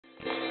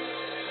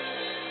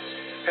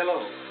Hello,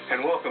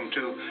 and welcome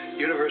to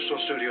Universal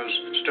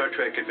Studios' Star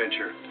Trek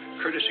Adventure,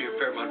 courtesy of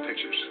Paramount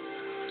Pictures.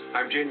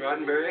 I'm Gene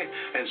Roddenberry,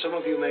 and some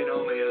of you may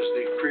know me as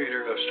the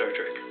creator of Star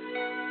Trek.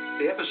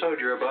 The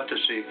episode you're about to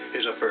see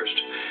is a first.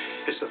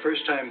 It's the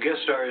first time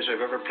guest stars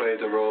have ever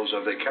played the roles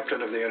of the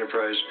captain of the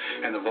Enterprise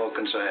and the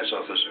Vulcan science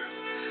officer.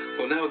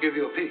 We'll now give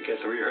you a peek at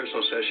the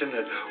rehearsal session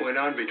that went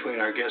on between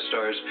our guest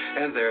stars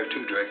and their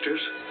two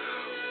directors,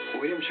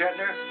 William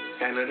Shatner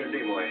and Leonard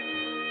Nimoy.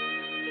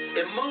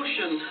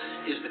 Emotion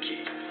is the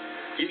key.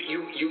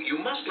 You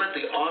must let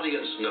the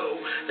audience know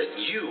that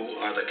you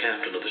are the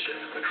captain of the ship.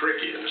 The trick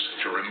is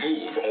to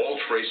remove all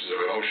traces of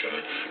emotion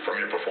from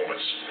your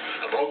performance.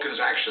 A Vulcan's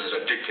actions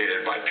are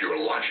dictated by pure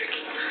logic.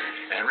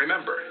 And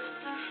remember,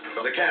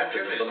 The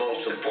captain is the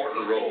most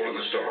important role in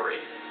the story.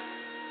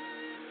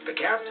 the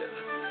captain.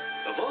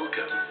 The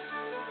Vulcan?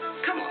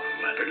 Come on,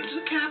 Leonard. It's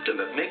the captain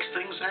that makes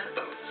things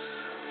happen.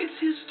 It's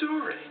his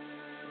story.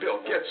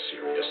 Bill, get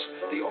serious.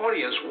 The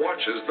audience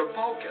watches the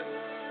Vulcan.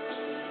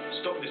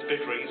 Stop this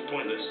bickering, it's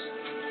pointless.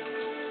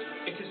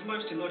 It is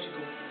most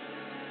illogical.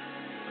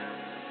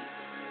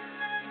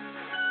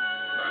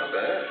 Not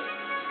bad.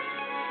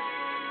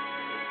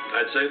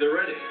 I'd say they're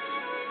ready.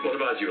 What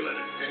about you,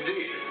 Leonard?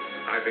 Indeed.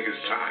 I think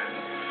it's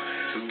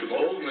time To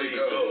boldly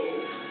go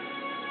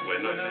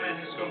When no man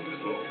has gone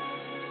before.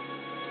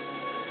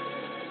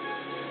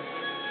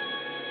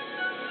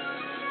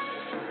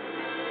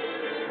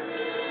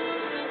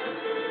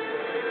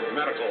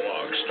 Medical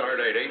log,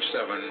 stardate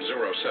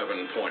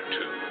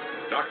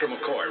 8707.2. Dr.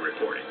 McCoy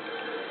reporting.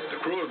 The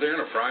crew of the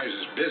Enterprise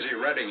is busy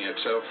readying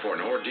itself for an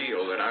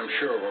ordeal that I'm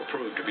sure will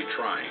prove to be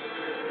trying.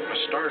 A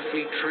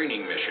Starfleet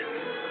training mission.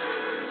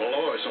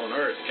 Below us on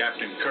Earth,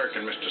 Captain Kirk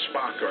and Mr.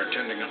 Spock are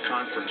attending a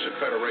conference at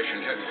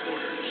Federation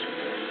headquarters,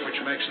 which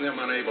makes them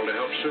unable to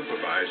help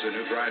supervise the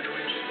new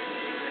graduates.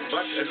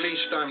 But at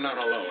least I'm not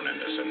alone in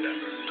this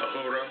endeavor.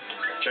 Uhura,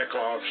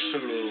 Chekhov,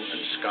 Sulu,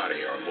 and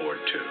Scotty are aboard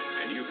too,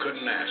 and you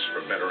couldn't ask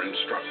for better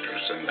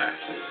instructors than that.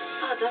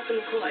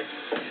 Dr. McCoy,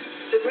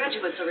 the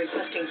graduates are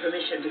requesting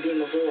permission to beam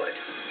aboard.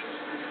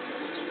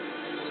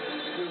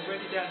 We're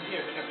ready down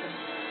here, Captain.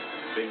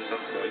 Being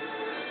something.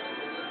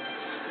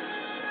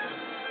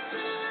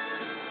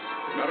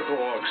 Medical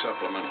log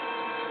supplement.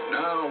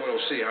 Now we'll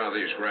see how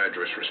these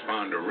graduates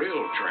respond to real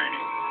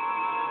training.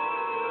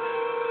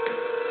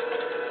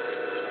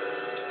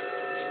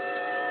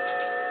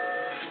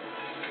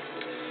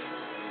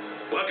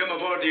 Welcome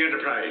aboard the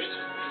Enterprise.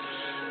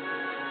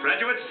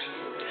 Graduates,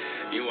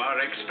 you are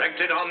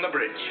expected on the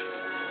bridge.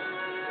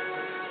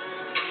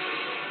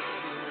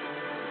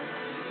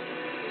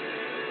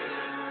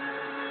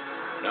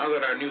 Now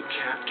that our new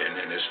captain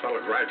and his fellow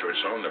graduates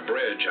are on the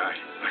bridge,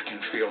 I can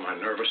feel my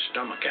nervous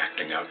stomach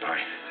acting up. I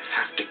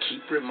have to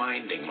keep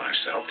reminding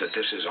myself that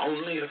this is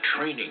only a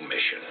training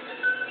mission.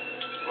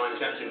 I'm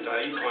Captain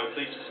Dave. I'm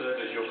pleased to serve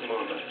as your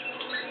commander.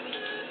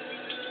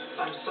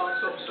 I'm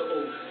Science Officer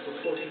Auld,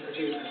 reporting for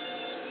duty.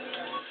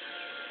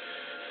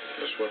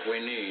 Just what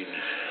we need.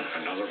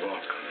 Another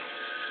Vulcan.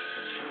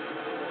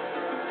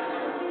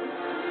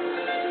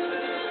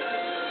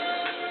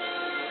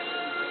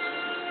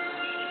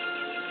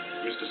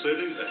 Mr.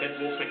 Sulu, the head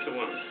warp sector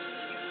 1.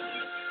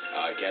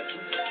 Aye, Captain.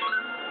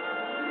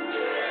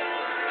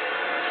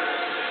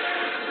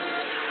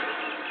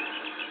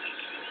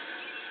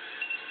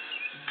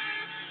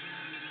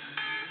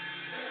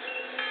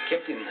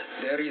 Captain,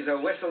 there is a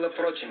vessel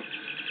approaching.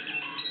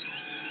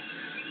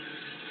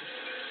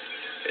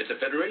 It's a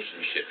Federation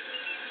ship.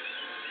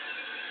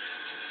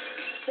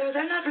 Sir,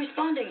 they're not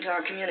responding to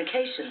our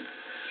communication.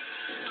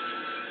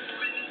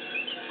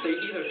 They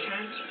either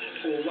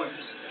can't or won't.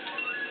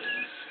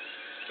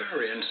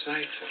 Very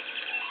insightful.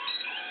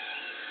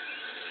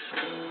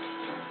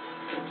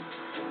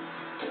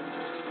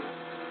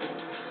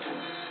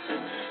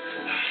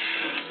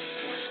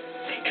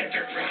 The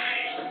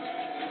Enterprise.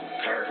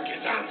 Kirk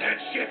is on that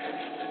ship.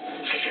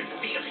 I can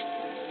feel it.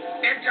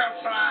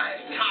 Enterprise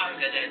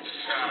targeted,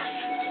 sir.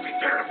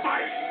 Prepare to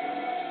fire.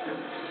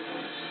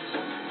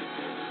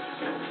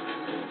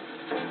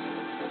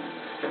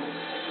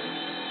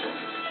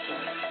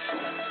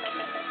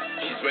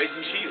 She's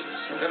raising shields.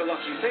 Better lock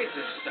your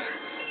faces, sir.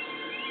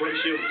 Break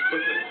shields,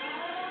 quickly.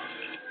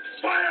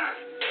 Fire!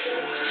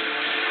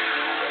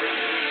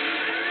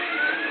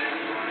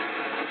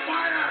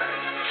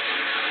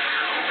 Fire!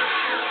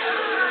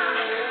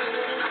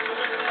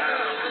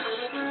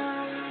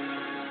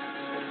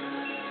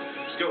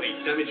 Scotty,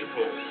 damage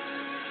report.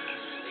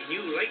 They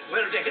knew right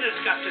where to hit us,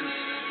 Captain.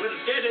 We're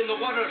dead in the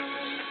water.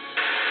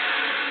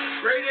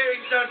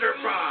 Greetings,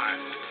 Enterprise.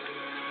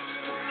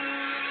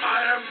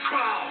 I am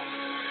Crown.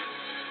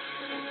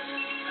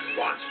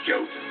 Wants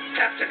you,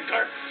 Captain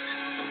Kirk.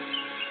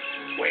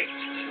 Wait,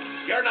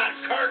 you're not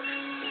Kirk.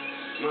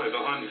 No,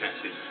 but I'm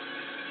Captain.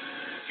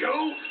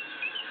 You?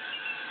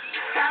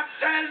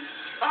 Captain?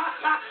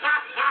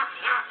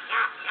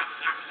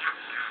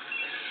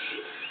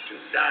 Do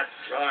not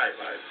try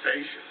my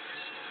patience.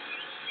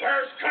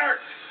 Where's Kirk?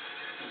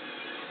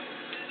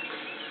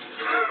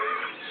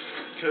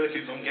 Kirk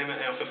is on Gamma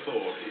Alpha 4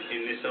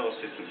 in this R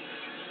system.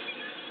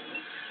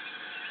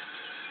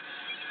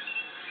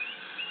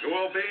 You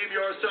will beam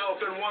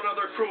yourself and one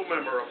other crew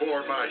member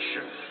aboard my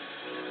ship.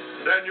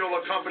 Then you'll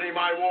accompany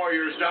my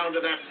warriors down to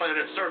that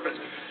planet's surface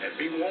and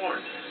be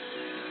warned.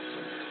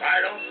 If I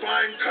don't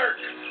find Kirk,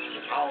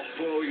 I'll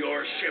blow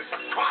your ship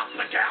across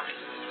the galaxy.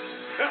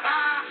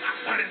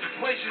 What in the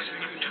places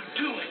are you two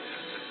doing?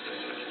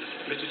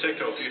 Mr.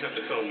 Chekhov, you have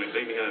the phone. We're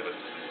beaming over.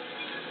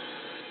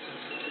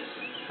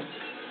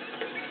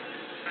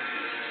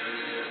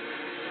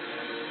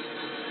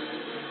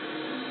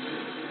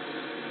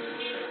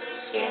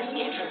 Scan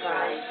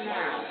Enterprise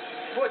now.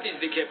 What is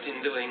the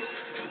captain doing?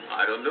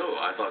 I don't know.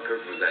 I thought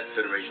Kirk was at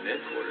Federation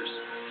headquarters.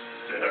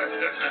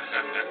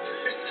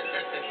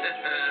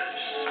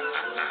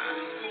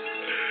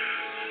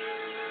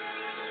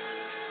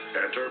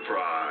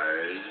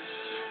 Enterprise.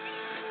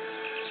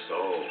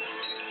 So,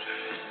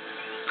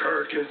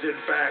 Kirk is in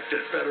fact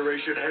at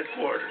Federation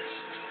headquarters.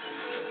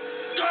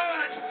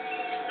 Good!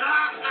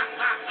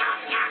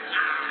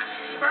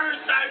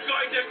 First, I'm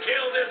going to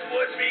kill this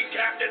would-be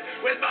captain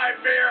with my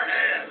bare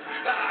hands.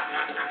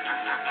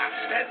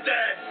 And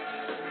then,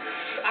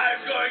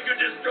 I'm going to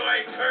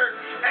destroy Kirk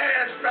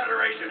and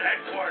Federation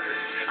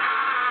headquarters.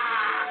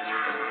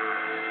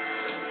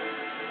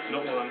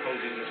 Not while I'm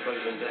holding this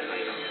program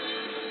detonator.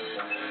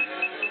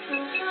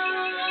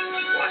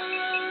 What?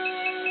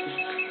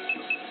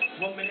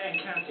 1 minute and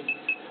counting.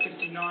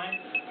 59,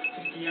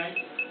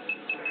 58.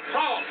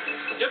 Paul,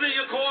 give me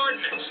your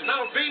coordinates, and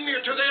I'll beam you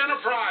to the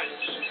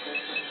Enterprise.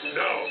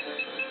 No.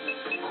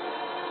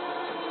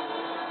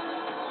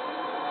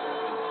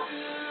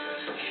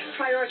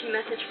 Priority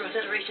message from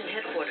Federation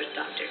headquarters,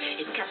 Doctor.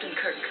 It's Captain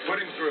Kirk.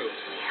 Put him through.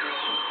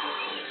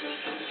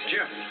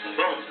 Jim.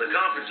 Bones, the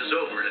conference is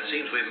over, and it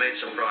seems we've made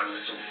some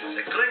progress.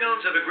 The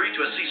Klingons have agreed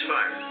to a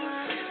ceasefire.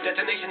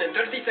 Detonation in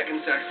 30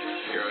 seconds, sir.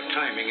 Your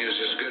timing is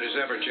as good as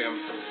ever, Jim.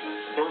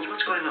 Bones,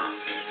 what's going on?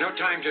 No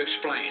time to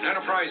explain.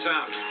 Enterprise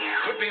out.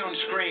 Put me on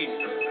screen.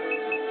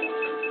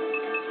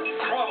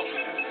 Paul,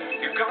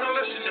 you've got to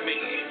listen to me.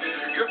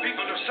 Your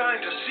people have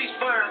signed a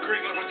ceasefire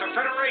agreement with the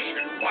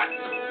Federation. What?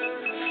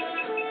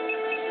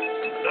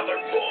 Another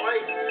boy?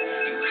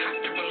 You have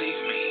to believe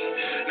me.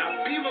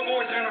 Now beam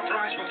aboard the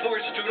Enterprise before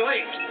it's too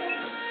late.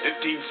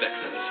 15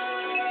 seconds.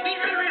 The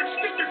aliens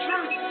speak the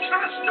truth.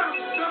 Trust them.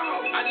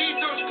 No. I need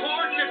those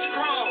coordinates,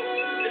 Crow.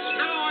 It's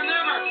now or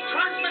never.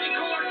 Transmitting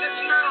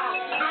coordinates now.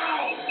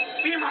 No.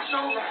 Beam us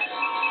over.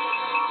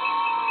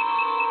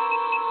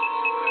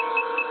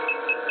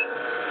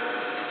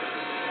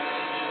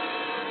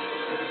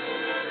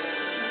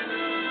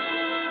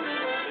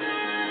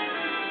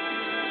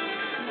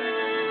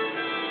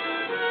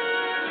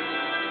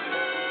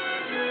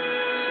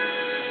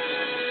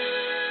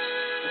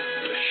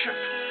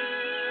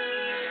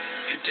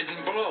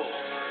 Didn't blow.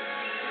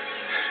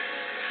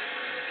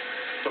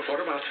 But what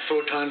about the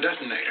photon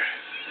detonator?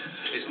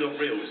 It's not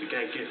real. It's a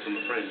gag gift from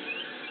a friend.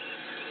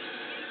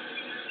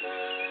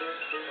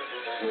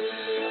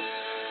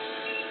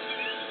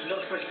 Not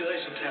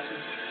speculation,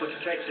 Captain, but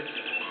detected.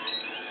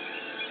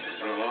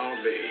 Well,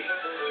 I'll be.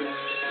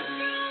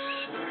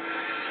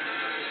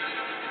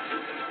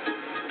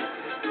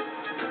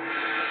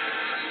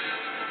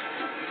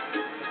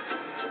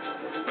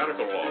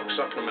 Medical log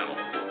supplemental.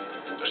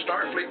 The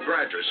Starfleet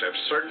graduates have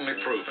certainly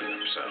proven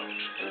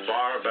themselves.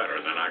 Far better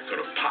than I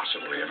could have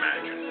possibly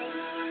imagined.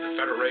 The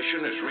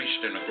Federation has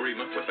reached an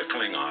agreement with the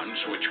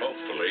Klingons, which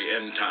hopefully,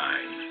 in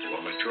time,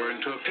 will mature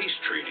into a peace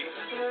treaty.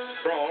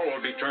 Brawl will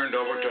be turned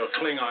over to a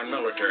Klingon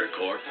military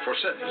court for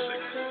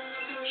sentencing.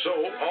 So,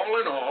 all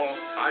in all,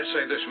 I'd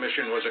say this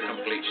mission was a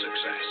complete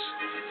success.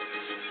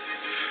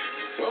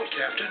 Well,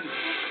 Captain,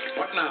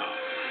 what now?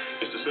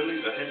 Mr. Silly,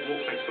 the head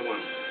walk makes the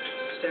one.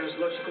 Sounds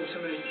logical to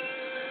me.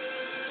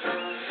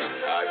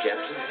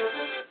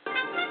 Captain?